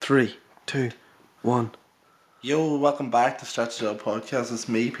3, 2, 1. Yo, welcome back to Stretch It Out Podcast. It's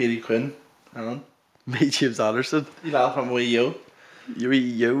me, Petey Quinn. Alan. Me, James Anderson. You laugh at me, yo.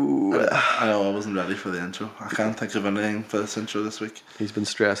 Yo. I know I wasn't ready for the intro. I can't think of anything for this intro this week. He's been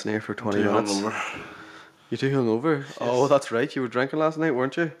stressing here for 20 Too minutes. hungover. You too hungover? Yes. Oh, that's right. You were drinking last night,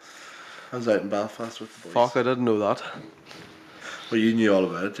 weren't you? I was out in Belfast with the boys. Fuck, I didn't know that. Well, you knew all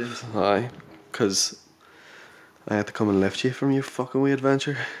about it, James. Aye, because I had to come and lift you from your fucking wee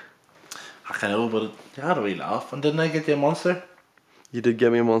adventure. I know, but you had a wee laugh. And didn't I get you a monster You did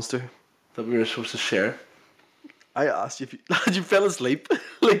give me a monster. that we were supposed to share? I asked you if you fell asleep.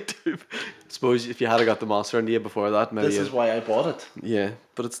 Suppose if you had got the monster into you before that, maybe. This is why I bought it. Yeah,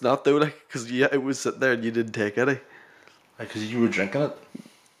 but it's not though, like, because it was sitting there and you didn't take any. Because you were drinking it.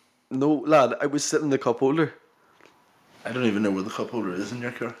 No, lad, I was sitting in the cup holder. I don't even know where the cup holder is in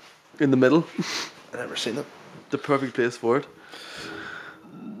your car. In the middle. I've never seen it. The perfect place for it.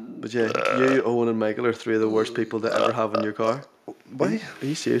 But yeah, you, Owen and Michael are three of the worst people to ever have in your car. Why? Are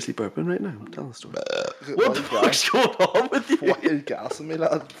you seriously burping right now? I'm telling the story. What What the fuck's going on with you? Why are you gassing me,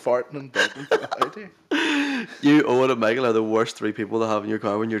 lad? Farting and burping out here. You, Owen and Michael are the worst three people to have in your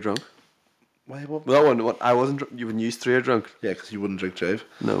car when you're drunk. Why? What? Well, that one, I wasn't drunk. You when you three are drunk. Yeah, because you wouldn't drink drive.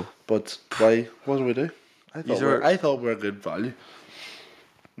 No. But why? What do we do? I thought we were good value.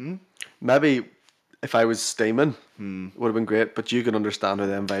 Maybe if I was steaming, would have been great, but you can understand how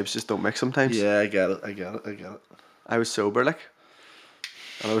them vibes just don't mix sometimes. Yeah, I get it. I was sober, like,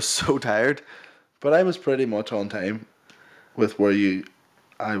 and I was so tired. But I was pretty much on time with where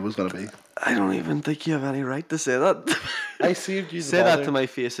I was going to be. I don't even think you have any right to say that. I saved you the Say bother. that to my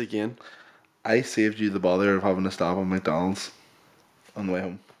face again. I saved you the bother of having to stop at McDonald's on the way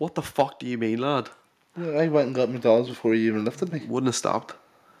home. What the fuck do you mean, lad? Yeah, I went and got McDonald's before you even lifted me. Wouldn't have stopped.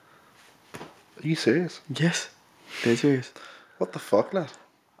 Are you serious? Yes. Dead serious. What the fuck, lad?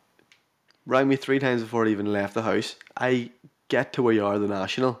 Rang me 3 times before I even left the house. I get to where you are, the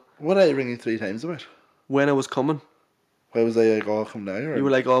National. What did I ring you 3 times about? When I was coming, Why was I like, oh, come now? Or? you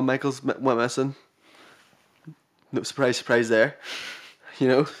were like, oh, Michael's went missing. No, surprise there. You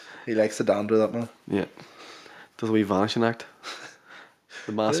know? He likes to dander, that man. Yeah. Does a wee vanishing act.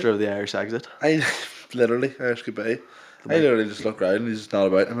 The master of the Irish exit. I literally, Irish goodbye. I literally just look around and he's just not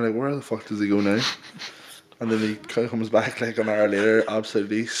about. I'm like, where the fuck does he go now? And then he comes back like an hour later,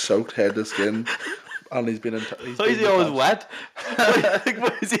 absolutely soaked head to skin. And he's been in. Why is he always wet? Why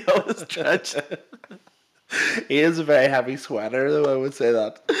is he always drenched? He is a very heavy sweater, though, I would say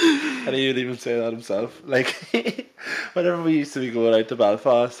that. And he would even say that himself. Like, whenever we used to be going out to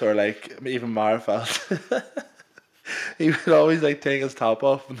Belfast or like even Marfast, he would always like take his top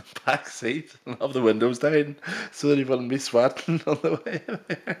off in the back seat and have the windows down so that he wouldn't be sweating on the way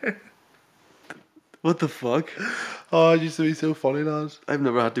there. What the fuck? Oh, it used to be so funny, lads. I've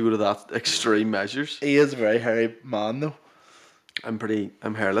never had to go to that extreme measures. He is a very hairy man, though.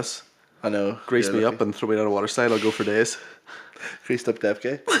 I'm hairless. I know. Grease me up and throw me down a water slide, I'll go for days. Greased up deaf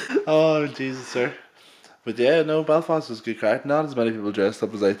guy. Oh, Jesus, sir. But yeah, no, Belfast was good crack. Not as many people dressed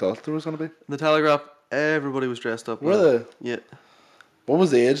up as I thought there was going to be. In the Telegraph, everybody was dressed up. Were they? Yeah. What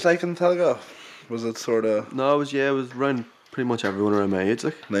was the age like in the Telegraph? Was it sort of... No, it was around pretty much everyone around my age,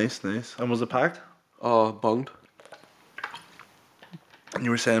 like. Nice. And was it packed? Oh, bunged. And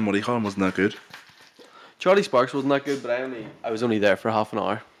you were saying Woody Holland wasn't that good. Charlie Sparks wasn't that good, but I was only there for half an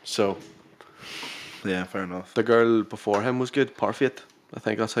hour, so... Yeah, fair enough. The girl before him was good, Parfait. I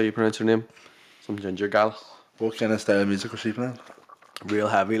think that's how you pronounce her name. Some ginger gal. What kind of style of music was she playing? Real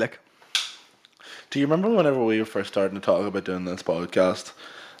heavy, like. Do you remember whenever we were first starting to talk about doing this podcast,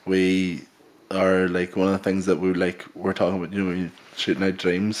 we are like one of the things that we're talking about, you know, shooting out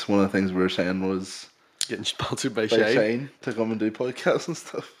dreams. One of the things we were saying was Getting sponsored by by Shine. Shine to come and do podcasts and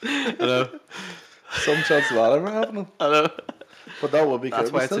stuff. I know. Some chance of that ever happening. I know. But that would be That's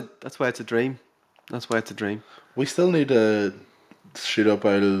cool. why that's why it's a dream. That's why it's a dream. We still need to shoot up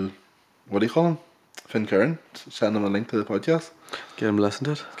our, what do you call him? Finn Curran. Send him a link to the podcast. Get him to listen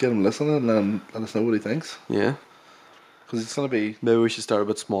to it. Get him listening and let us know what he thinks. Yeah. Because it's going to be... Maybe we should start a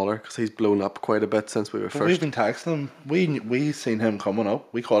bit smaller because he's blown up quite a bit since we were But we've first. been texting him. We seen him coming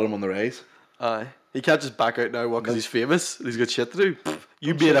up. We caught him on the rise. Aye. He can't just back out now because he's famous. He's got shit to do.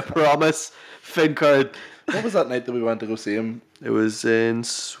 You made a promise, Finn Curran. What was that night that we went to go see him? It was in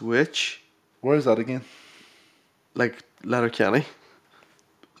Switch, Where is that again? like Letterkenny.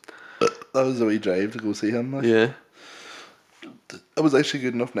 That was the wee drive to go see him. Like. Yeah. It was actually a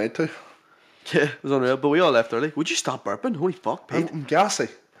good enough night too. Yeah, it was unreal. But we all left early. Would you stop burping? Holy fuck, Pete. I'm gassy.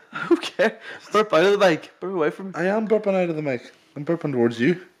 Who cares? Burp out of the mic. Burp away from me. I am burping out of the mic. I'm burping towards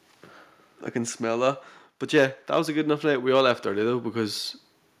you. I can smell that. But yeah, that was a good enough night. We all left early though because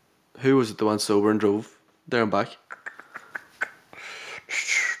Who was it that went sober and drove there and back?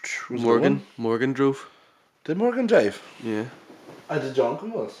 Was it one? Morgan drove. Did Morgan drive? Yeah. Did John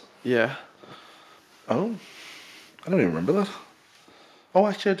come with us? Yeah. Oh, I don't even remember that. Oh,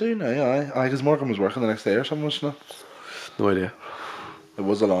 actually, I do now. Yeah, because Morgan was working the next day or something, wasn't it? No idea. It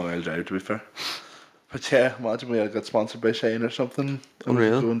was a long old drive, to be fair. But yeah, imagine we had got sponsored by Shane or something. And we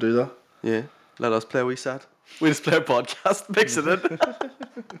Unreal. could go and do that. Yeah. Let us play a wee set. We just play a podcast, mix it in.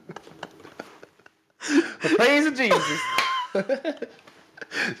 The praise of Jesus.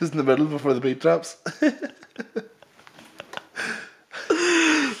 Just in the middle before the beat drops.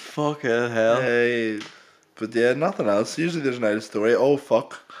 Fucking hell. Hey, but yeah, nothing else. Usually there's an out story. Oh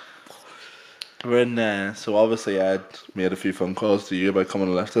fuck. We're in. So obviously I'd made a few phone calls to you about coming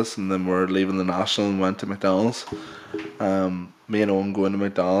to lift us, and then we're leaving the National and went to McDonald's. Me and Owen going to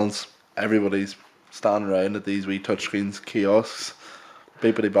McDonald's. Everybody's standing around at these wee touchscreens kiosks.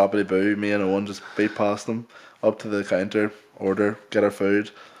 Beepity boppity boo. Me and Owen just beat past them up to the counter, order, get our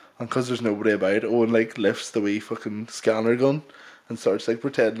food, and because there's nobody about, Owen like lifts the wee fucking scanner gun and starts like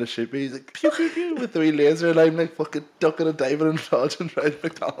pretending to shoot me. He's like pew pew pew with the wee laser, and I'm like fucking ducking and diving and dodging around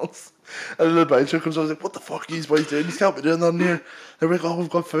McDonald's. And then the bouncer comes over, I was like, what the fuck are you boys doing? You can't be doing that in here. They're like, oh, we've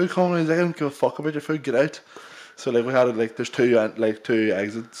got food coming. He's like, I don't give a fuck about your food, get out. So like we had it like there's two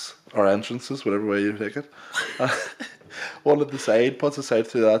exits or entrances, whatever way you take it. One at the side puts us out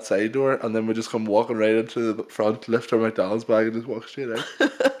through that side door, and then we just come walking right into the front, lift our McDonald's bag, and just walk straight out.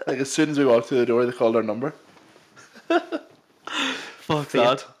 Like as soon as we walked through the door, they called our number. Fuck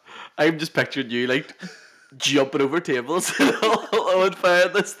that. I'm just picturing you like jumping over tables and all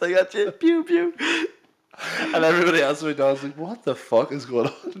firing this thing at you. Pew pew. And everybody else at McDonald's like, what the fuck is going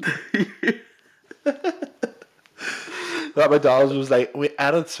on? That McDonald's was like, we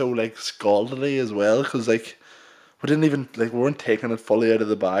added so like scaldily as well, because like we didn't even like we weren't taking it fully out of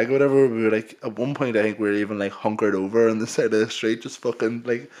the bag or whatever. We were like at one point I think we were even like hunkered over on the side of the street, just fucking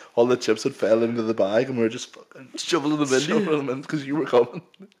like all the chips had fell into the bag, and we were just fucking Shoveling them in. because you were coming.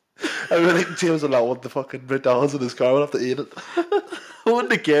 I mean, like James would not want the fucking McDonald's in his car. We'd have to eat it. I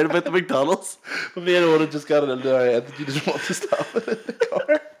wouldn't have cared about the McDonald's. But me and Owen had just got it into our head that you just want to stop it in the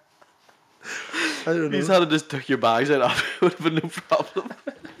car. I don't know. You just had to just took your bags out of it. Would have been no problem.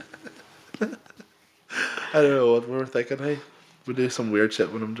 I don't know what we were thinking. Hey, we do some weird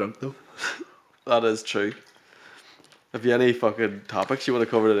shit when I'm drunk though. That is true. Have you any fucking topics you want to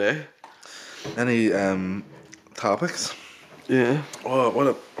cover today? Any topics? Yeah. Oh,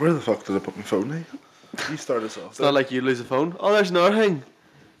 where the fuck did I put my phone now? You start us off. It's not like you lose a phone. Oh, there's another thing.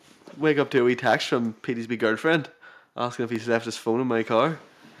 Wake up to a wee text from Petey's wee girlfriend asking if he's left his phone in my car.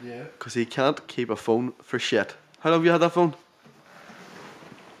 Yeah. Because he can't keep a phone for shit. How long have you had that phone?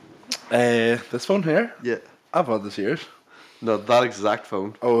 This phone here? Yeah. I've had this years. No, that exact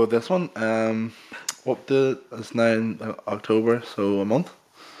phone. Oh, this one. It's now in October, so a month.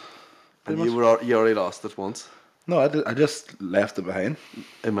 And Pretty you already lost it once No, I just left it behind.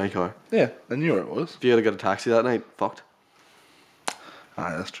 in my car. Yeah, I knew where it was. If you had to get a taxi that night, fucked.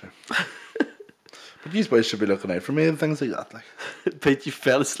 Ah, that's true. But you boys should be looking out for me and things like that. Like, Pete, you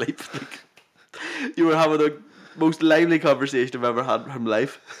fell asleep. Like, you were having the most lively conversation I've ever had in my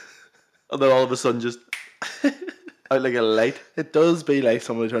life. And then all of a sudden just out like a light. it does be like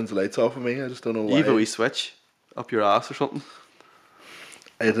somebody turns the lights off on me. I just don't know why. You have a wee switch up your ass or something.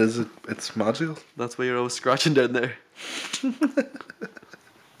 It is. It's magical. That's why you're always scratching down there.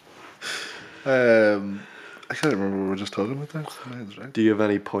 I can't remember what we were just talking about that. My head's right. Do you have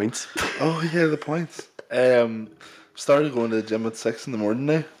any points? Oh yeah, the points. Started going to the gym at 6 in the morning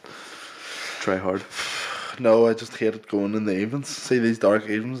now. Try hard. No, I just hated going in the evenings. See these dark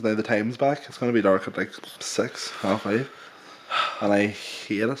evenings now. The time's back. It's gonna be dark at like 6, 5:30, and I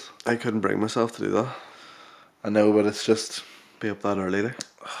hate it. I couldn't bring myself to do that. I know, but it's just. Be up that early there.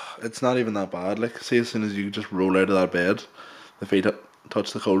 It's not even that bad. Like, see, as soon as you just roll out of that bed, the feet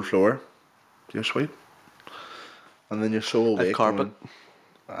touch the cold floor, you're sweet. And then you're so awake. I've carpet.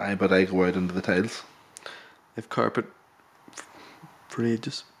 But I go out into the tiles. I've carpet for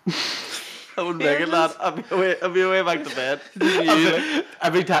ages. I wouldn't make it, lad. I'll be away back to bed.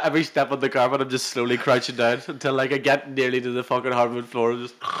 Every step on the carpet, I'm just slowly crouching down until like I get nearly to the fucking hardwood floor and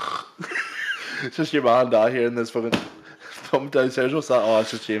just. It's just your man down here in this fucking thumb downstairs. What's that? Oh,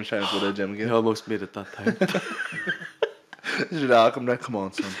 it's just James trying to go to the gym again. I almost made it that time. Your dad come down. Come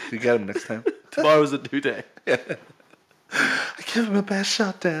on, son. You get him next time. Tomorrow's a new day. Yeah. I give him a best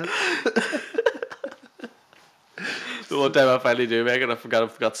shot, Dad. The one time I finally do make it, I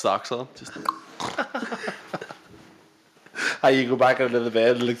forgot socks on. Just How you go back into the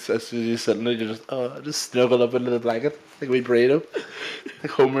bed, and as soon as you're sitting there, you're just snuggled up into the blanket like a wee burrito.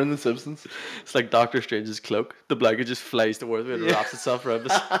 Like Homer in The Simpsons. It's like Doctor Strange's cloak. The blanket just flies towards me and wraps itself around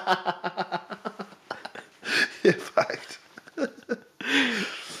us. In fact.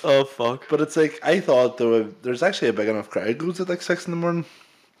 Oh fuck. But it's like, I thought there's actually a big enough crowd goes at like 6 in the morning.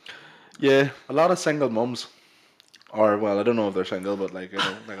 Yeah. A lot of single mums. Or, well, I don't know if they're single, but like, you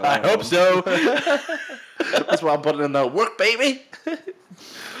know. Like a lot I of hope mums. so. That's why I'm putting in that work, baby.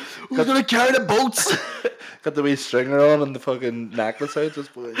 Who's gonna carry the boats? Got the wee stringer on and the fucking necklace out. Just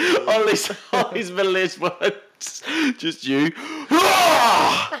all these middle-aged women. Just you.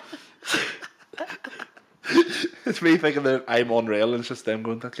 It's me thinking that I'm unreal and it's just them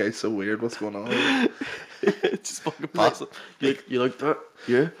going, that guy's so weird, what's going on? It's just fucking possible. You like that?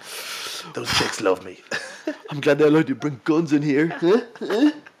 Yeah. Those chicks love me. I'm glad they allowed you to bring guns in here.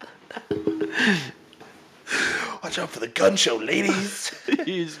 Watch out for the gun show, ladies.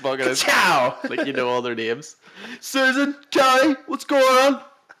 You just fucking Ciao. like you know all their names. Susan, Carrie, what's going on?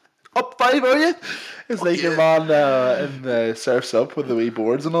 Up 5, are you? It's like your man in the Surf's Up with the wee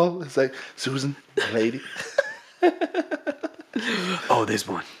boards and all. It's like, Susan, the lady. Oh, there's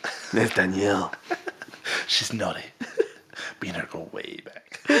one. There's Danielle. She's naughty. Me and her go way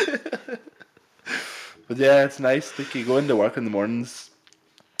back. But yeah, it's nice. Like, you go into work in the mornings,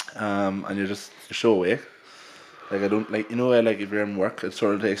 and you're so awake. Like, I don't like, you know, like if you're in work, it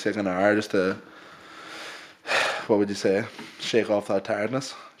sort of takes like an hour just to, what would you say, shake off that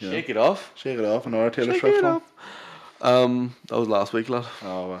tiredness. You know? Shake it off. Shake it off. An hour Taylor Shake Swift it one. off. That was last week, lad.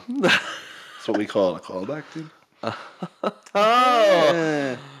 Oh, well. That's what we call a callback, dude. Oh,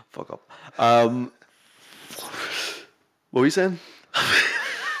 fuck up. What were you saying?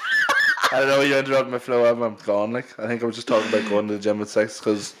 I don't know, you interrupted my flow. I'm gone. Like, I think I was just talking about going to the gym at 6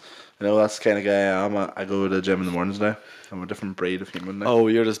 because, you know, that's the kind of guy I am. I go to the gym in the mornings now. I'm a different breed of human now. Oh,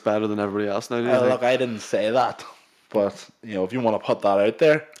 you're just better than everybody else now, do you think? Look, I didn't say that. But, you know, if you want to put that out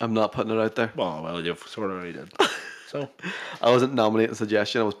there, I'm not putting it out there. well, you've sort of already did. So, I wasn't nominating a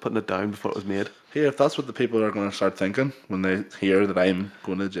suggestion. I was putting it down before it was made. here, if that's what the people are going to start thinking when they hear that I'm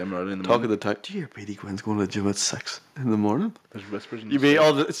going to the gym early in the Talk of morning. the town. Do you hear Petey Quinn's going to the gym at 6 in the morning? There's whispers in You the mean street.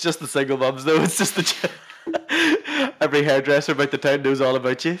 all the, it's just the single mums though. It's just the gym. Every hairdresser about the town knows all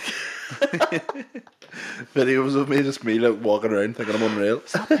about you. Videos of me like walking around thinking I'm unreal.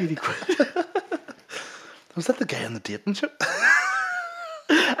 Petey Quinn. Was that the guy on the dating show?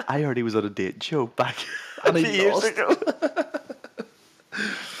 I heard he was on a dating show back And he years lost. ago.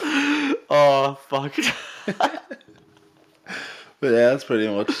 Oh fuck. But yeah, that's pretty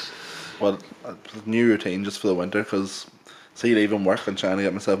much what a new routine just for the winter. Because see, leaving work and trying to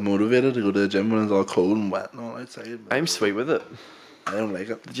get myself motivated to go to the gym when it's all cold and wet and all outside. I'm sweet with it. I don't like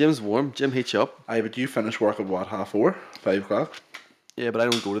it. The gym's warm. Gym heats you up. But you finish work at what, 4:30, 5 o'clock? Yeah, but I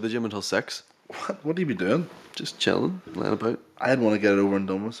don't go to the gym until 6. What do you be doing? Just chilling, lying about. I'd want to get it over and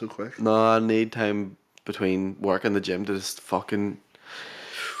done with so quick. No, I need time between work and the gym to just fucking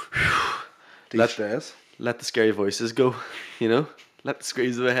De-stress. let the scary voices go, you know? Let the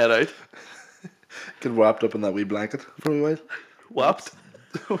screams of my head out. Get wrapped up in that wee blanket for a while. Whapped.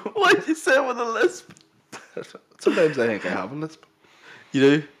 Why did you say it with a lisp? Sometimes I think I have a lisp. You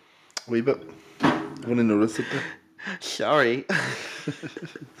do? A wee bit. I've only noticed it there. Sorry.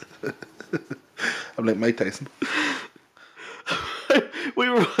 I'm like Mike Tyson. We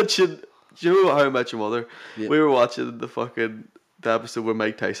were watching. Do you know How I Met Your Mother? Yeah. We were watching the episode where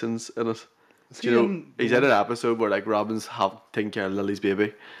Mike Tyson's in it. Is Do he you know in- he's in an episode where like Robin's taking care of Lily's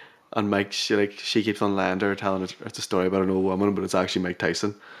baby, and Mike she keeps on lying to her, telling it it's a story about an old woman, but it's actually Mike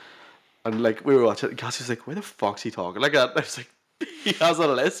Tyson. And like we were watching it, and Cassie's like, "Why the fuck's he talking like that?" And I was like, "He has a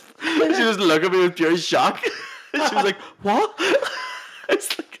lisp." And she just looked at me with pure shock. And she was like, "What?"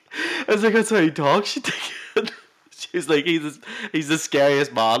 It's like that's how he talks. She's like, he's the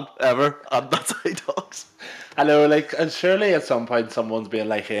scariest man ever, and that's how he talks. I know, like, and surely at some point someone's being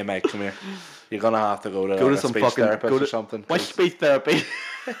like, "Hey, Mike, come here. You're gonna have to go to, Go like, to a some speech fucking therapist or something." What's 'cause- speech therapy?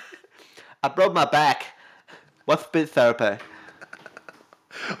 I broke my back. What's speech therapy?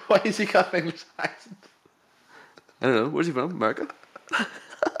 Why is he got an English accent? I don't know. Where's he from? America? I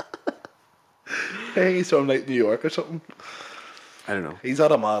think he's from like New York or something. I don't know. He's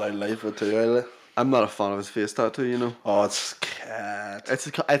had a mad out life with too, really. I'm not a fan of his face tattoo. You know, Oh, it's cat. it's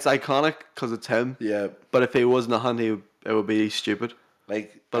iconic because it's him. Yeah, But if he was not, it would be stupid.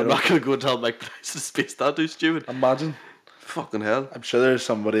 like. But I'm not gonna go and tell Mike Tyson's face tattoo stupid. Imagine. Fucking hell. I'm sure there's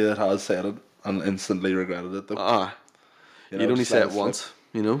somebody that has said it and instantly regretted it though. You'd know, only just say let it it slip. once.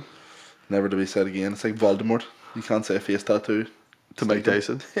 You know, Never to be said again. It's like Voldemort. You can't say a face tattoo to Mike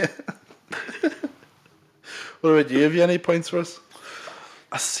Tyson. What about you? Have you any points for us?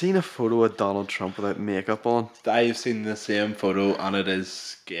 I seen a photo of Donald Trump without makeup on. I've seen the same photo and it is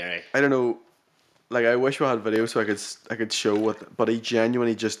scary. I don't know. Like, I wish we had video so I could show what, but he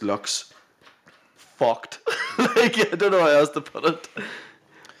genuinely just looks fucked. Like, I don't know how else to put it.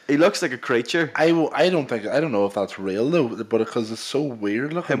 He looks like a creature. I don't know if that's real though, but because it's so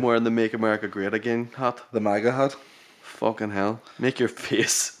weird looking. Him wearing the "Make America Great Again" hat. The MAGA hat. Fucking hell! Make your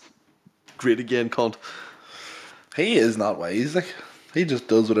face great again, cunt. He is not wise. Like, he just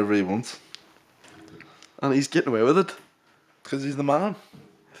does whatever he wants And he's getting away with it. because he's the man.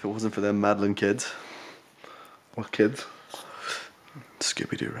 If it wasn't for them maddling kids. What kids?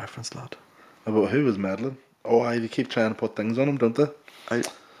 Scooby-Doo reference, lad. About who was meddling? Oh, they keep trying to put things on him, don't they? I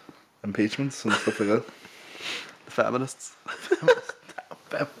Impeachments and stuff like that. the feminists.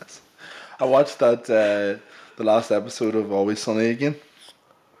 Feminists. I watched that the last episode of Always Sunny again.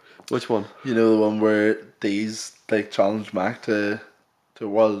 Which one? You know, the one where Dee's like challenged Mac to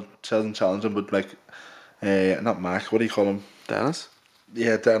well, she hasn't challenged him, but like not Mac, what do you call him? Dennis?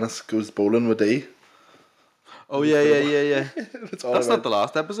 Yeah, Dennis goes bowling with Dee. Oh yeah. It's all That's about, not the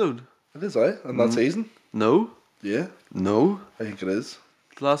last episode. it is, eh? In that season? No. Yeah, No. I think it is.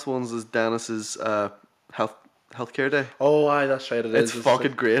 The last one's is Dennis's healthcare day. Oh, aye, that's right, it It's is.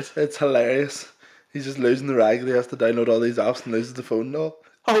 fucking great. It's hilarious. He's just losing the rag. He has to download all these apps and loses the phone and all.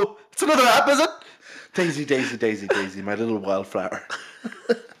 Oh, it's another app, is it? Daisy, Daisy, Daisy, Daisy, my little wildflower.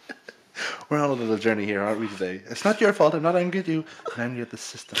 We're on a little journey here, aren't we, today? It's not your fault. I'm not angry at you. I'm angry at the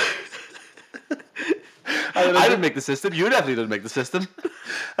system. I didn't make the system. You definitely didn't make the system.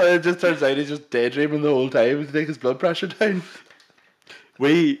 And it just turns out he's just daydreaming the whole time to take his blood pressure down.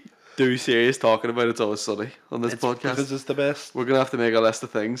 We do serious talking about It's Always Sunny on this podcast. Because it's the best. We're going to have to make a list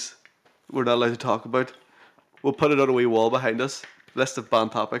of things we're not allowed to talk about. We'll put it on a wee wall behind us. List of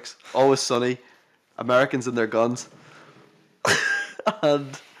banned topics. Always Sunny. Americans and their guns.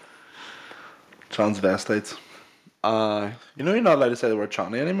 And Transvestites. You know you're not allowed to say the word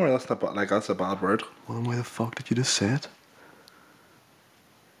tranny anymore. That's not that's a bad word. well, then why the fuck did you just say it?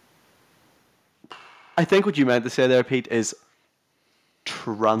 I think what you meant to say there, Pete, is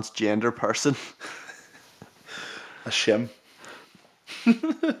transgender person. A shim.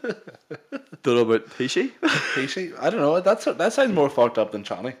 Don't know about he, she. He, she. I don't know. That sounds more fucked up than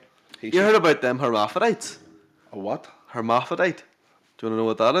tranny. He, You she. heard about them hermaphrodites? A what? Hermaphrodite. Do you want to know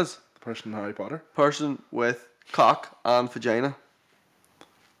what that is? The person in Harry Potter. Person with cock and vagina.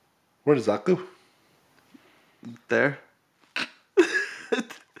 Where does that go? There.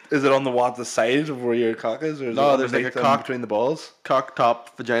 Is it on the side of where your cock is, or is No, it there's like a underneath and cock- between the balls? Cock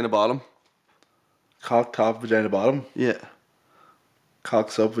top, vagina bottom. Cock top, vagina bottom. Yeah.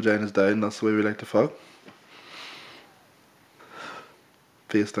 Cocks up, vagina's down. That's the way we like to fuck.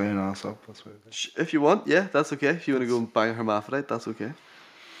 Face down, ass up. That's what it is. If you want, yeah, that's okay. If you want to go and bang a hermaphrodite, that's okay.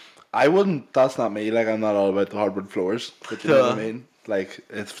 I wouldn't. That's not me. Like, I'm not all about the hardwood floors. But you know what I mean. Like,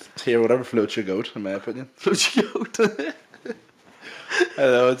 it's here. Whatever floats your goat, in my opinion. Float your goat. I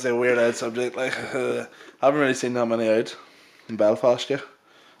know it's a weird out subject. Like, I haven't really seen that many out in Belfast yet,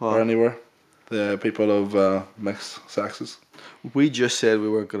 What? or anywhere. The people of mixed sexes. We just said we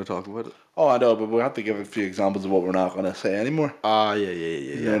weren't going to talk about it. Oh, I know, but we have to give a few examples of what we're not going to say anymore. Ah, yeah.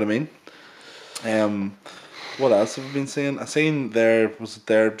 You know what I mean? What else have we been seeing? I seen was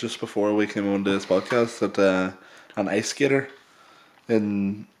there just before we came on to this podcast that an ice skater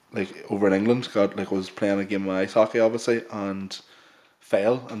over in England was playing a game of ice hockey, obviously, and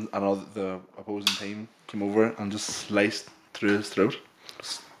fell, and all the opposing team came over and just sliced through his throat,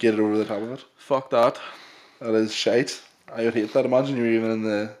 skated over the top of it. Fuck that. That is shite. I would hate that. Imagine you're even in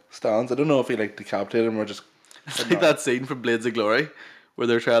the stands. I don't know if he decapitated him or just. It's like that scene from Blades of Glory where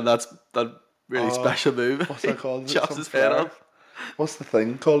they're trying that really special move. What's that called? Is it Chops some his head flower? off. What's the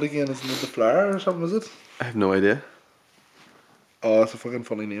thing called again? Isn't it the flower or something? Is it? I have no idea. Oh, that's a fucking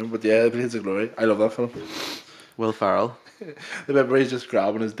funny name. But yeah, Blades of Glory. I love that film. Will Ferrell. The bit where he's just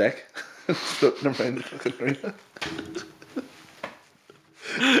grabbing his dick, floating around the fucking arena.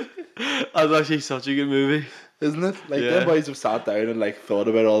 That's actually such a good movie. Isn't it? Like, Yeah. them boys have sat down and thought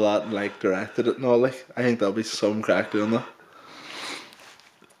about all that and directed it and all. I think that'll be some crack doing that.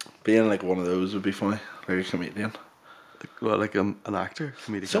 Being one of those would be funny, like a comedian. Well, like an actor,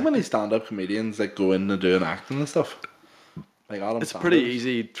 comedic. So many stand-up comedians go in and do an acting and stuff. Like Adam. It's a pretty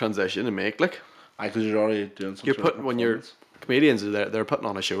easy transition to make. Like because you're already doing some. you're sort of putting when you're performance. comedians, they're putting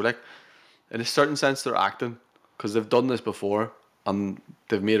on a show. Like in a certain sense, they're acting because they've done this before and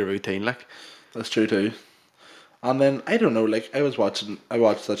they've made a routine. Like That's true too. And then I don't know. I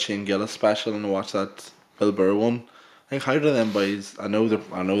watched that Shane Gillis special and I watched that Bill Burr one. How do them boys? I know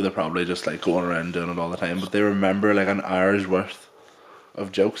they're probably just going around doing it all the time, but they remember an hour's worth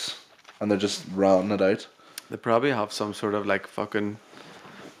of jokes, and they're just routing it out. They probably have some sort of like fucking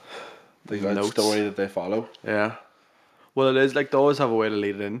They got a notes. story that they follow. Yeah. Well, it is like they always have a way to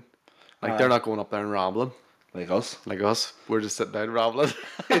lead it in. Like they're Aye. not going up there and rambling Like us. like us. We're just sitting down rambling.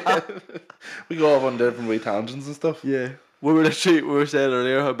 We go off on different wee tangents and stuff. Yeah. We were saying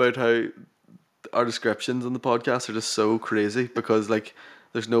earlier about how our descriptions on the podcast are just so crazy because like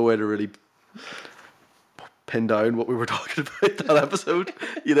there's no way to really pin down what we were talking about that episode.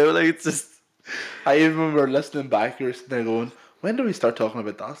 You know, like it's just I even remember listening back, you were sitting there going, when do we start talking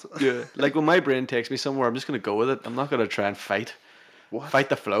about that? yeah. Like when my brain takes me somewhere, I'm just gonna go with it. I'm not gonna try and fight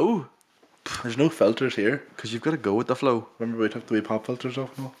the flow There's no filters here. because you've got to go with the flow. Remember we took the wee pop filters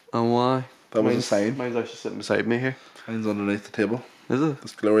off? No? And why? That was a sign. Mine's actually sitting beside me here. Mine's underneath the table. Is it?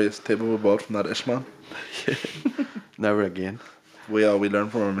 This glorious table we bought from that Ishman. Never again. We learn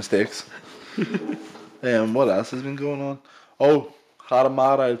from our mistakes. What else has been going on? Oh, had a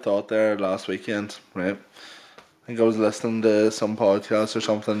mad out thought there last weekend, right? I think I was listening to some podcast or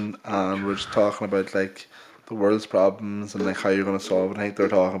something, and we're just talking about like the world's problems and like how you're gonna solve it. I think they're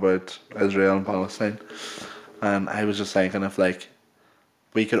talking about Israel and Palestine, and I was just thinking if like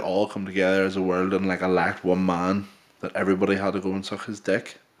we could all come together as a world and like elect one man that everybody had to go and suck his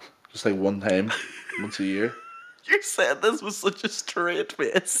dick, just like one time, once a year. You said this with such a straight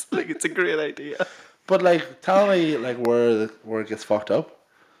face. Like it's a great idea. But like, tell me like where it gets fucked up,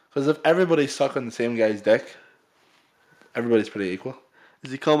 because if everybody's sucking the same guy's dick, everybody's pretty equal.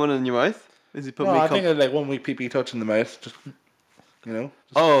 Is he coming in your mouth? Is he putting No, me? I think it's like one week pee touch in the mouth, just you know.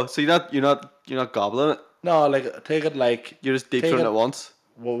 Oh, so you're not gobbling it. No, like take it like You're just deep Take throating it- it once.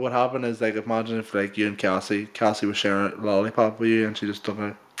 what would happen is like imagine if like you and Cassie was sharing a lollipop with you and she just took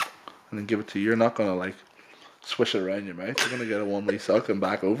it and then give it to you. You're not gonna like swish it around your mouth. You're gonna get a one wee suck and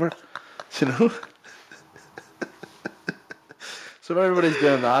back over. You know. So if everybody's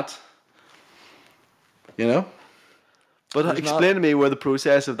doing that, you know. But There's explain to me where the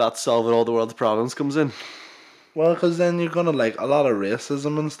process of that solving all the world's problems comes in. Well, because then you're gonna like a lot of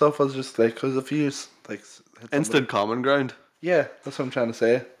racism and stuff. I was just like, because if you like hit somebody- Instant common ground. yeah, that's what I'm trying to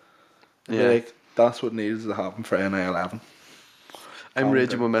say. Yeah. Like that's what needs to happen for NI11. I'm Common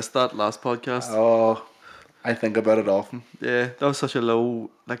raging we ground. missed that last podcast. Oh, I think about it often. Yeah, that was such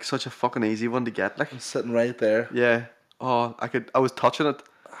a fucking easy one to get. Like, I'm sitting right there. yeah. Oh, I was touching it.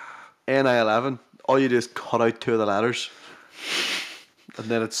 NI11. All you do is cut out 2 of the letters, and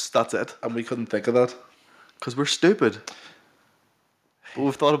then that's it. And we couldn't think of that. Because we're stupid. But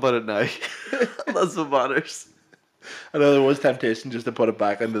we've thought about it now. That's what matters. I know there was temptation just to put it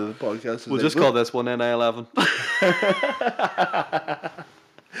back into the podcast. We'll just call this one NI11.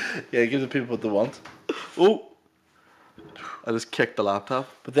 Yeah, give the people what they want. Oh! I just kicked the laptop.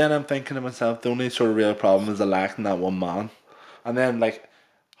 But then I'm thinking to myself, the only sort of real problem is electing that one man. And then like,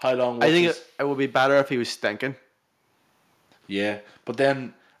 how long? I was think this- it would be better if he was stinking. Yeah, but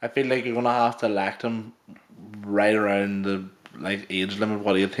then I feel like you're gonna have to elect him right around the like age limit.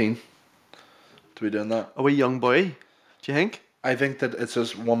 What, 18? To be doing that? A wee young boy. Do you think? I think that it's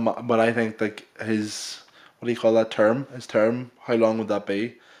just one, but I think like his, what do you call that term? His term, how long would that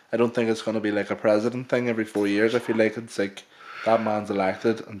be? I don't think it's gonna be like a president thing every 4 years. I feel like it's like that man's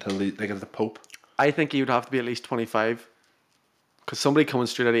elected until he, like it's the Pope. I think he would have to be at least 25. Because somebody coming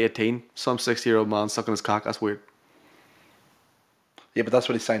straight out of 18, some 60-year-old man sucking his cock, that's weird. Yeah, but that's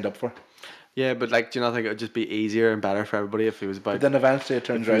what he signed up for. Yeah, but like, do you not think it would just be easier and better for everybody if he was about... But then eventually it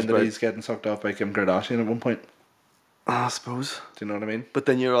turns If he was around that about- he's getting sucked off by Kim Kardashian at one point. I suppose. Do you know what I mean? But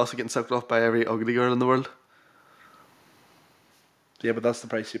then you're also getting sucked off by every ugly girl in the world. Yeah, but that's the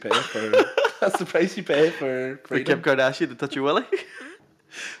price you pay for. That's the price you pay for For Kim freedom. Kardashian to touch your willy.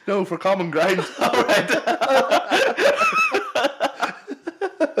 No, for common ground.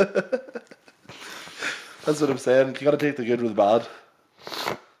 That's what I'm saying. You gotta take the good with the bad.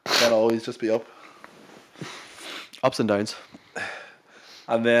 Can't always just be up. Ups and downs.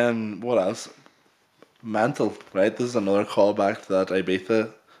 And then what else? Mental, right? This is another callback to that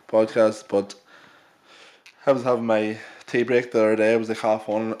Ibiza podcast. But I was having my tea break the other day. I was like half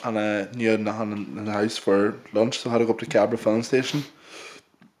on, and I knew I hadn't nothing in the house for lunch, so I had to go up to Cabra filling station.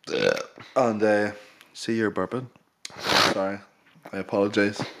 And See, you're burping. sorry, I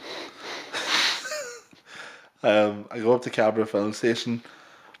apologise. I go up to Cabra filling station.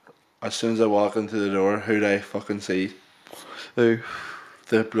 As soon as I walk into the door, who do I fucking see? Ooh.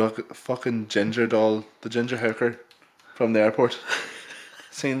 The fucking ginger doll, the ginger hooker from the airport.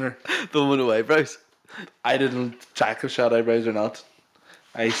 Seen her. The one with eyebrows. I didn't check if she had eyebrows or not.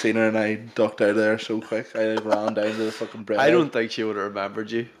 I seen her and I ducked out of there so quick. I like, ran down to the fucking bread. I don't think she would have remembered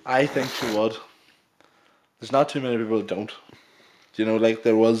you. I think she would. There's not too many people that don't. You know, like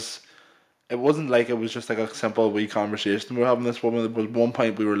there was. It wasn't like it was just like a simple wee conversation we were having this woman. There was one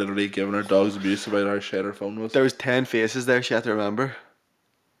point we were literally giving her dogs abuse about how shit her phone was. There was 10 faces there she had to remember.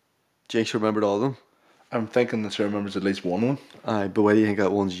 Jinx remembered all of them. I'm thinking that she remembers at least one of them. Aye, but why do you think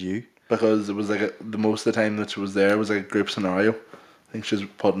that one's you? Because it was like the most of the time that she was there was like a group scenario. I think she was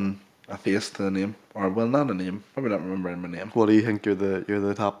putting a face to the name. Or, well, not a name. Probably not remembering my name. What do you think you're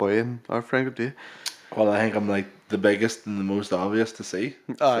the top boy in our friend group, do you? Well, I think I'm like the biggest and the most obvious to see.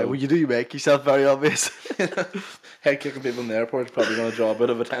 Aye, well you do make yourself very obvious. Head kicking people in the airport is probably going to draw a bit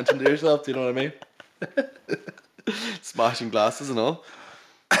of attention to yourself, do you know what I mean? Smashing glasses and all.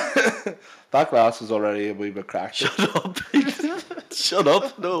 That glass was already a wee bit cracked. Shut up. Shut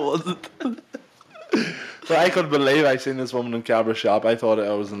up. No, it wasn't. But I couldn't believe I seen this woman in Cabra shop. I thought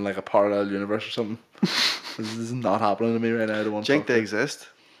I was in like a parallel universe or something. This is not happening to me right now. I don't want to Think they exist?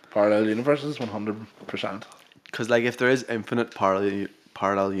 parallel universes 100%. Because like if there is infinite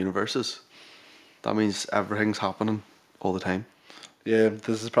parallel universes, that means everything's happening all the time. Yeah,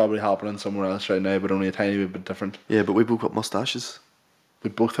 this is probably happening somewhere else right now, but only a tiny bit different. Yeah, but we both got mustaches. We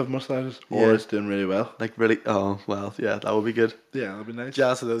both have mustaches, Yeah. or it's doing really well. Like really, oh well, yeah, that would be good. Yeah, that'd be nice.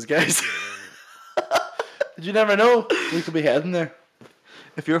 Jazz to those guys. Did you never know? We could be heading there.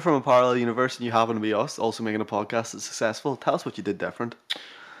 If you're from a parallel universe and you happen to be us, also making a podcast that's successful, tell us what you did different.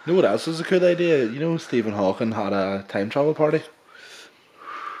 You know what else was a good idea? You know, Stephen Hawking had a time travel party.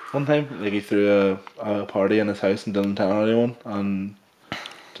 One time, like he threw a party in his house and didn't tell anyone, and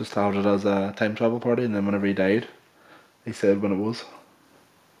just had it as a time travel party. And then whenever he died, he said when it was.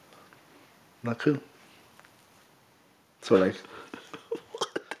 Not cool. So like,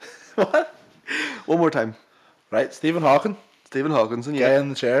 what? One more time. Right, Stephen Hawking, Stephen Hawkinson, guy yeah. in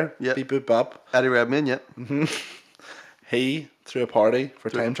the chair, Yeah. beep boop bop. Eddie Redmayne, yeah. He threw a party for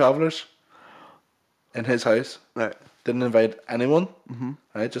time travelers in his house. Right. Didn't invite anyone.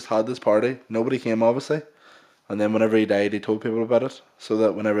 Right, just had this party. Nobody came, obviously. And then whenever he died, he told people about it, so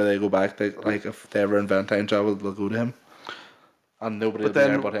that whenever they go back, they like if they ever invent time travel, they'll go to him, and nobody will be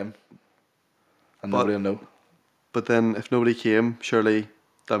there but him, and nobody will know. But then if nobody came, surely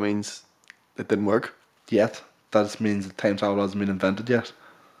that means it didn't work. Yet that just means that time travel hasn't been invented yet.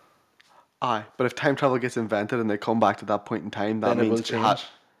 Aye, but if time travel gets invented and they come back to that point in time, that Then it will means change.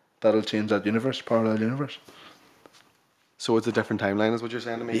 That'll change that universe, parallel universe. so it's a different timeline, is what you're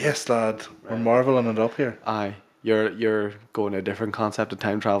saying to me? Yes, lad, we're marveling it up here. Aye, you're going a different concept of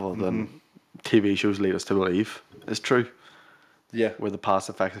time travel than TV shows lead us to believe is true. Yeah, Where the past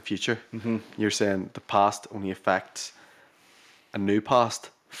affects the future. You're saying the past only affects a new past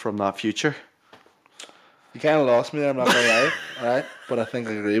from that future. you kind of lost me there. I'm not gonna lie. All right, but I think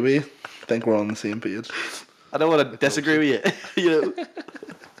I agree with you. I think we're on the same page. I don't want to disagree with you. You know.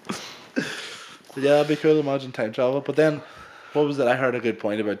 But yeah, that'd be cool to imagine time travel. But then, what was it? I heard a good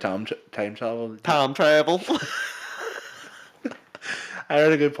point about time travel. Time travel. I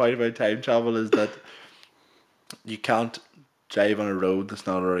heard a good point about time travel is that you can't drive on a road that's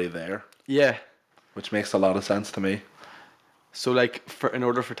not already there, Yeah. which makes a lot of sense to me. So like in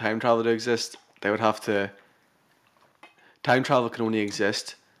order for time travel to exist, they would have to. Time travel can only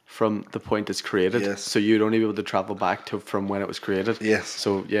exist from the point it's created. Yes. So you'd only be able to travel back to from when it was created. Yes.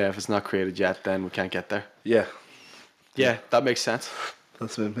 So yeah, if it's not created yet, then we can't get there. Yeah, Yeah, that makes sense.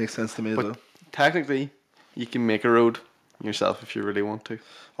 that makes sense to me as But well. technically, you can make a road yourself if you really want to.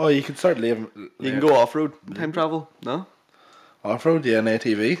 Oh, you can start living. You can go off road time travel. No. off road, yeah, an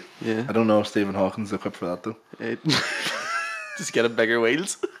ATV. Yeah. I don't know if Stephen Hawking's equipped for that though. It, just get a bigger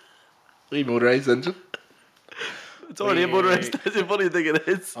wheels. Wee motorised engine. It's already a motorised engine. What do you think it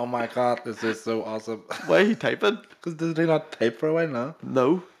is? Oh my god, this is so awesome. Why are you typing? Because did they not type for a while now?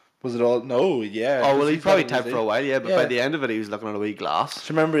 No. Was it all? No, yeah. Oh well, he he's probably got it, typed was for a he? while, yeah. But Yeah. by the end of it, he was looking at a wee glass.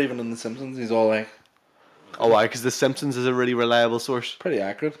 Do you remember even in The Simpsons, he's all like Oh, why? Because The Simpsons is a really reliable source. pretty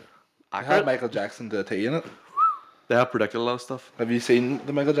accurate. I had Accurate. Michael Jackson to a T in it. They have predicted a lot of stuff. Have you seen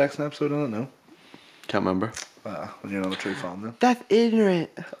the Michael Jackson episode in it? No. Can't remember. When you're not a true fan then. That's ignorant.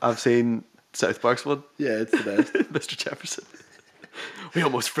 I've seen South Park's one. Yeah, it's the best. Mr. Jefferson. We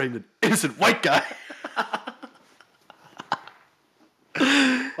almost framed an innocent white guy.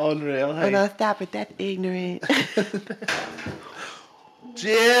 Unreal. Hey. stop it. That's ignorant.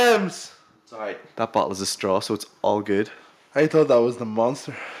 James! Sorry. That bottle is a straw, so it's all good. I thought that was the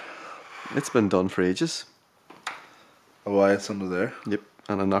monster. It's been done for ages. Oh, why it's under there? Yep.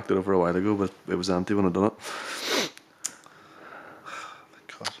 And I knocked it over a while ago, but it was empty when I done it.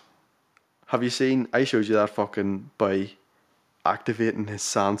 God. Have you seen? I showed you that fucking by activating his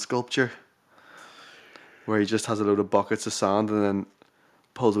sand sculpture, where he just has a load of buckets of sand and then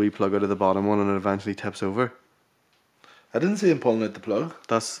pulls a wee plug out of the bottom one and it eventually tips over. I didn't see him pulling out the plug.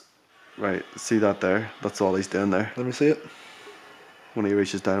 That's right. See that there? That's all he's doing there. Let me see it. When he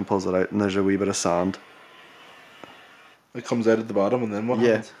reaches down and pulls it out, and there's a wee bit of sand. It comes out at the bottom, and then what Yeah.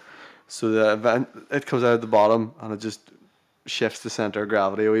 happens? So it comes out at the bottom, and it just shifts the center of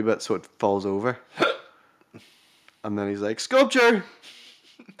gravity a wee bit, so it falls over. And then he's like, "Sculpture,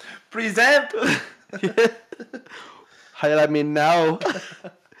 Present! highlight me now."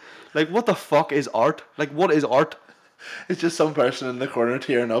 Like, what the fuck is art? Like, what is art? It's just some person in the corner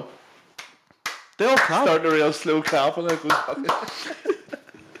tearing up. They all clap. Starting a real slow clap, and it goes fucking...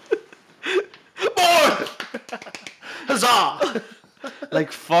 Huzzah!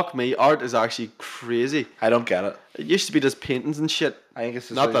 Like, fuck me, art is actually crazy. I don't get it. It used to be just paintings and shit. I think it's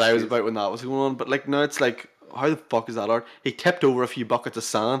just Not like that I was skis. about when that was going on, but like now it's like, how the fuck is that art? He tipped over a few buckets of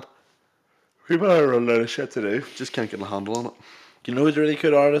sand. People are running out of shit to do. Just can't get a handle on it. You know who's a really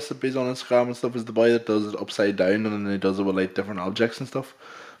good artist that plays on Instagram and stuff is the boy that does it upside down and then he does it with like different objects and stuff.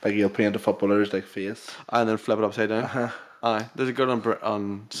 Like he'll paint a footballer's like face. And then flip it upside down. Uh-huh. Aye, there's a girl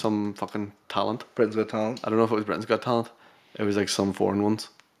on some fucking talent. Britain's Got Talent. I don't know if it was Britain's Got Talent. It was like some foreign ones.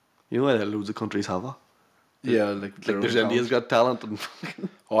 You know that loads of countries have that. Yeah, Like there's India's Got Talent and fucking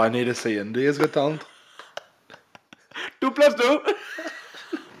Oh, I need to see India's Got Talent. 2 plus 2.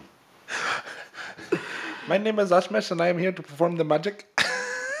 My name is Ashmesh and I am here to perform the magic.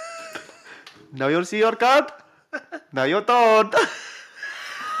 Now you'll see your card. Now you don't.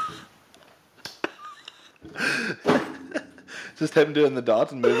 Just him doing the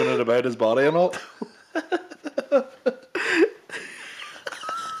dot and moving it about his body and all.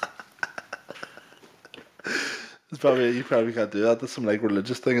 It's probably you probably can't do that. That's some like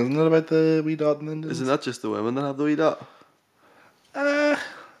religious thing, isn't it, about the wee dot and then Isn't that just the women that have the wee dot? I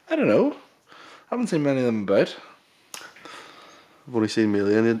don't know. I haven't seen many of them about. I've only seen male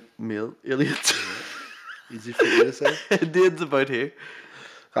aliens. Easy for you to say. Indians about here.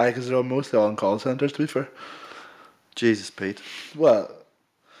 Aye, because they're all mostly all in call centres, to be fair. Jesus, Pete. Well,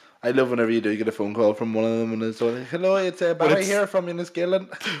 I love whenever you do get a phone call from one of them and it's like, hello, it's Barry it's- here from Enniskillen.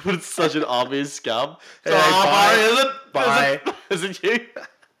 But it's such an obvious scam. Hey, Barry, bye. is it? Bye. Is it you?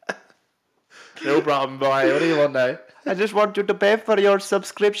 No problem, boy. What do you want now? I just want you to pay for your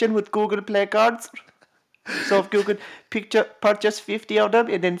subscription with Google Play cards. So if you could purchase 50 of them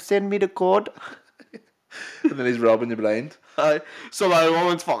and then send me the code. And then he's robbing you blind. So my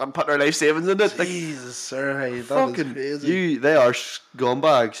woman's fucking putting her life savings in it. Like, Jesus, sir, hey, that is fucking crazy. they are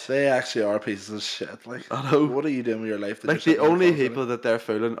scumbags. They actually are pieces of shit. Like, I know. what are you doing with your life? that Like you're the sitting in only call centre? people that they're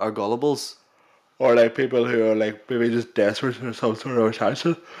fooling are gullibles. Or like people who are like maybe just desperate for some sort of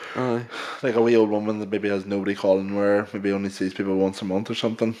attention. Aye. Like a wee old woman that maybe has nobody calling her, maybe only sees people once a month or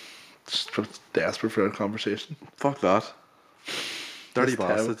something. Just desperate for a conversation. Fuck that. Dirty That's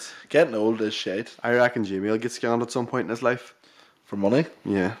terrible. bastards. Getting old is shit. I reckon Jamie will get scammed at some point in his life. For money?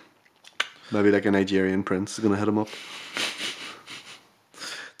 Yeah. Maybe like a Nigerian prince is going to hit him up.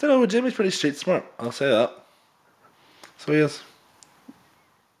 Don't know, Jimmy's pretty street smart. I'll say that. So he is.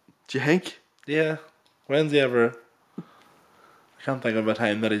 Do you think? Yeah. When's he ever... I can't think of a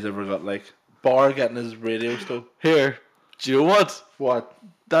time that he's ever got like... Bar getting his radio stole. Here. Do you know what? What?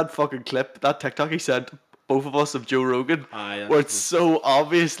 That fucking clip, that TikTok he sent both of us of Joe Rogan, Aye, where it's so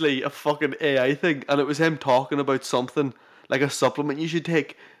obviously a fucking AI thing, and it was him talking about something like a supplement you should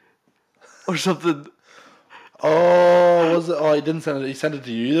take or something. Oh, was it? Oh, he didn't send it. He sent it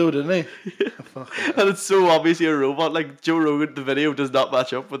to you though, didn't he? Fuck. And it's so obviously a robot. Like Joe Rogan, the video does not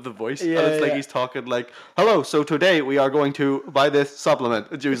match up with the voice. Yeah, and it's like yeah. he's talking like, "Hello, so today we are going to buy this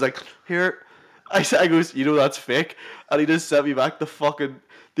supplement." And Joe's like, "Here." I goes, "You know that's fake," and he just sent me back the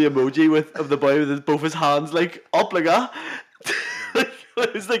emoji of the boy with both his hands like up like that.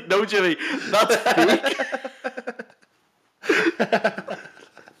 It's like, "No, Jimmy, that's fake."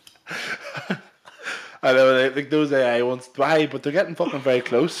 I know, like those AI ones. Why? But they're getting fucking very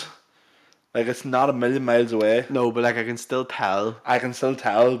close. Like it's not a million miles away. No, but like I can still tell. I can still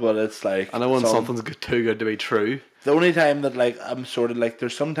tell, but it's like. I know when some- something's too good to be true. The only time that like I'm sort of like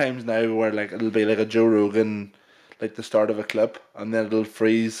there's sometimes now where like it'll be like a Joe Rogan, like the start of a clip, and then it'll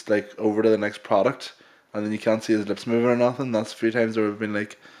freeze like over to the next product, and then you can't see his lips moving or nothing. That's a few times where I've been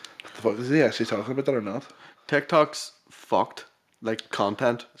like, what the fuck is he actually talking about that or not? TikTok's fucked. Like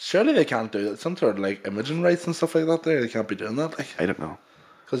content. Surely they can't do that. Some sort of like imaging rights and stuff like that. There, they can't be doing that. Like, I don't know.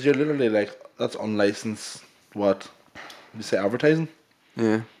 because you're literally like that's unlicensed. What? You say advertising?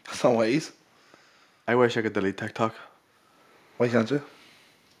 Yeah. That's not wise. I wish I could delete TikTok. Why can't you?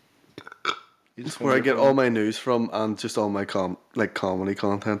 You It's just where I wonder get if- all my news from and just all my comedy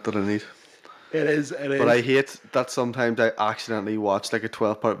content that I need. It is. It is. But I hate that sometimes I accidentally watch like a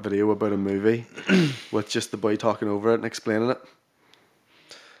 12-part video about a movie with just the boy talking over it and explaining it.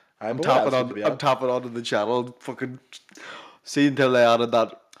 I'm tapping onto the channel. Fucking see until they added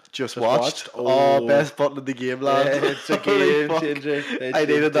that just watched. Oh, best button in the game, lad. Yeah, it's a Holy game fuck. changer. I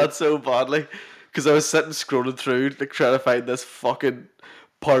needed that so badly because I was sitting scrolling through like trying to find this fucking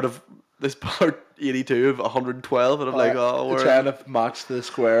part 82 of 112, and I'm like, oh, we're trying to match the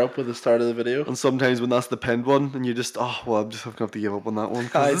square up with the start of the video. And sometimes when that's the pinned one, and you just, oh well, I'm just gonna have to give up on that one.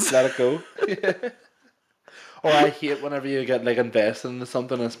 I just let it go. Or I hate whenever you get like invested into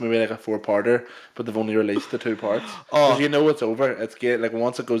something and it's maybe like a 4-parter, but they've only released the 2 parts. Because you know it's over. It's like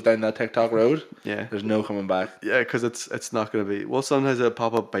once it goes down that TikTok road, yeah, there's no coming back. Yeah, because it's not gonna be. Well, sometimes it'll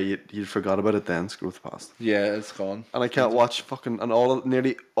pop up by you forgot about it, then scroll past. Yeah, it's gone. And I can't watch fucking, and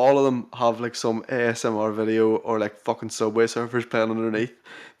nearly all of them have like some ASMR video or like fucking Subway Surfers playing underneath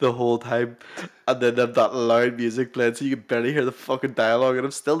the whole time, and then they have that loud music playing so you can barely hear the fucking dialogue, and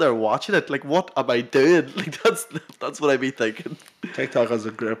I'm still there watching it. Like, what am I doing? Like that's what I be thinking. TikTok has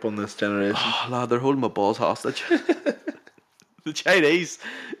a grip on this generation. Oh, lad, they're holding my balls hostage. The Chinese.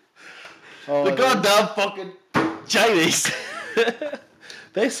 Oh, the goddamn fucking Chinese.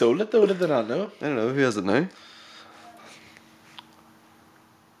 They sold it though, did they not know? I don't know, who has it now?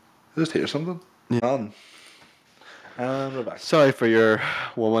 Just hear something. Yeah. And we're back. Sorry for your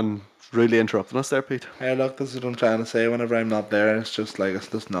woman rudely interrupting us there, Pete. Hey, look, this is what I'm trying to say. Whenever I'm not there, it's just like, it's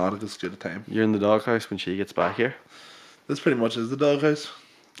just not a good time. You're in the doghouse when she gets back here. This pretty much is the doghouse.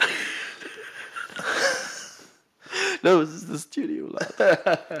 No, this is the studio,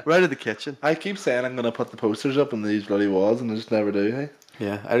 lad. Right in the kitchen. I keep saying I'm going to put the posters up on these bloody walls, and I just never do, hey?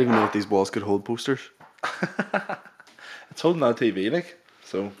 Yeah, I don't even know if these walls could hold posters. It's holding that TV, like,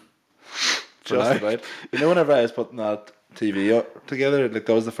 so... Just about. You know, whenever I was putting that TV together, like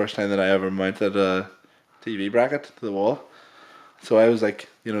that was the first time that I ever mounted a TV bracket to the wall. So I was like,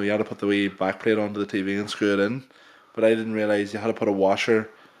 you know, you had to put the wee backplate onto the TV and screw it in. But I didn't realise you had to put a washer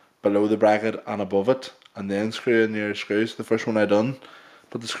below the bracket and above it, and then screw in your screws. The first one I done,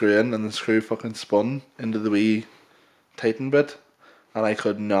 put the screw in, and the screw fucking spun into the wee tighten bit. And I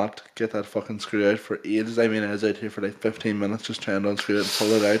could not get that fucking screw out for ages. I mean, I was out here for like 15 minutes just trying to unscrew it and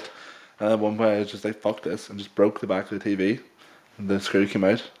pull it out. And at one point I was just like, fuck this, and just broke the back of the TV. And the screw came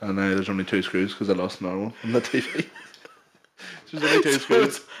out, and now there's only 2 screws because I lost another one on the TV. There's only 2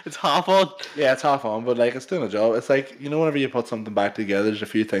 screws. It's half on. Yeah, it's half on, but like it's doing a job. It's like, you know, whenever you put something back together, there's a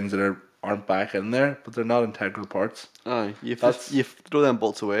few things that aren't back in there, but they're not integral parts. Aye, you throw them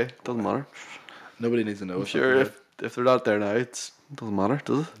bolts away. Doesn't matter. Nobody needs to know. I'm sure if they're not there now, it doesn't matter,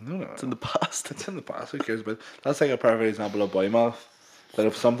 does it? No. It's in the past. It's in the past. Who cares about it? That's like a perfect example of boy math. That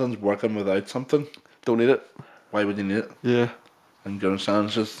if something's working without something, don't need it. Why would you need it? Yeah. And you understand,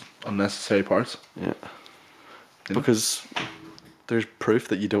 it's just unnecessary parts. Yeah. Because there's proof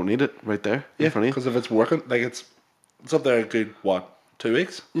that you don't need it right there. Yeah. Because if it's working, like it's up there a good 2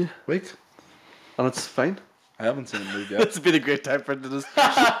 weeks? Yeah. Week. And it's fine. I haven't seen it move yet. It's been a great time for it to just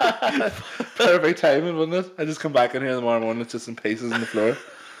perfect timing, wouldn't it? I just come back in here in the morning, it's just in pieces on the floor.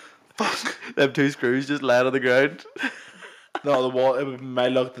 Fuck. Them 2 screws just lying on the ground. No, the wall. It would my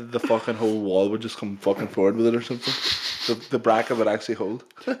luck that the fucking whole wall would just come fucking forward with it or something. The bracket would actually hold.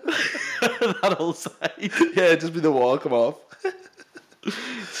 That whole side. Yeah, it'd just be the wall come off.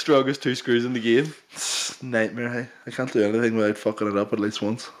 Strongest 2 screws in the game. Nightmare. Hey? I can't do anything without fucking it up at least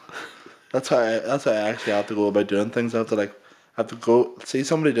once. That's how I actually have to go about doing things. I have to go see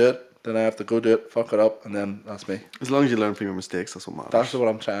somebody do it, then I have to go do it, fuck it up, and then that's me. As long as you learn from your mistakes, that's what matters. That's what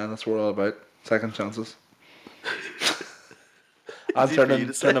I'm trying. That's what we're all about. Second chances. I'm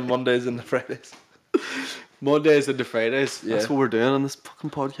turning Mondays into Fridays. Mondays into Fridays. Yeah. That's what we're doing on this fucking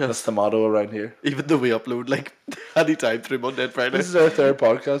podcast. That's the motto around here. Even though we upload like any time through Monday and Friday. This is our 3rd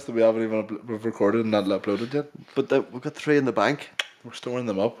podcast that we haven't even we've recorded and not uploaded yet. But we've got 3 in the bank. We're storing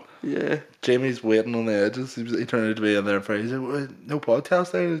them up. Yeah. Jamie's waiting on the edges. He turned out to be in there Friday. He's like, no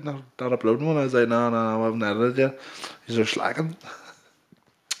podcast there? He's not uploading one. I was like, no, I haven't edited yet. He's just slacking.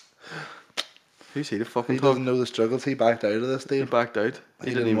 Who's he to fucking He talk? doesn't know the struggles. He backed out of this deal. He backed out. He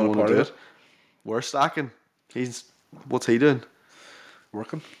didn't didn't even want want to a do part it. We're slacking. What's he doing?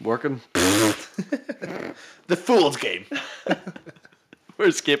 Working. The fool's game. We're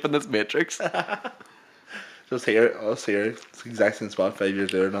escaping this matrix. Just here, us here. It's the exact same spot 5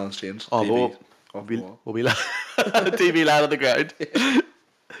 years later, nothing's changed. Oh, TV, we'll be TV lying on the ground.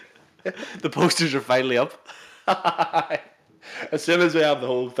 The posters are finally up. As soon as we have the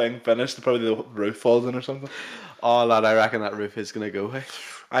whole thing finished, probably the roof falls in or something. Oh, lad, I reckon that roof is going to go, hey?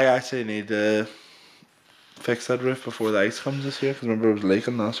 I actually need to fix that roof before the ice comes this year, because remember it was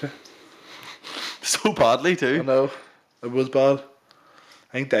leaking last year. So badly I too. know. It was bad.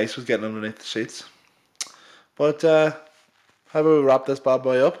 I think Dice was getting underneath the sheets. But how about we wrap this bad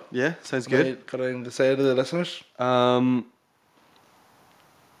boy up? Yeah, sounds Got good. anything to say to the listeners? Happy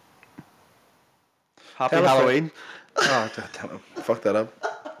Tell a friend. Halloween. Oh, damn it. Fuck that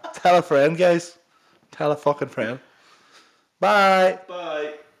up. Tell a friend, guys. Tell a fucking friend. Bye.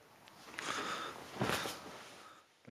 Bye.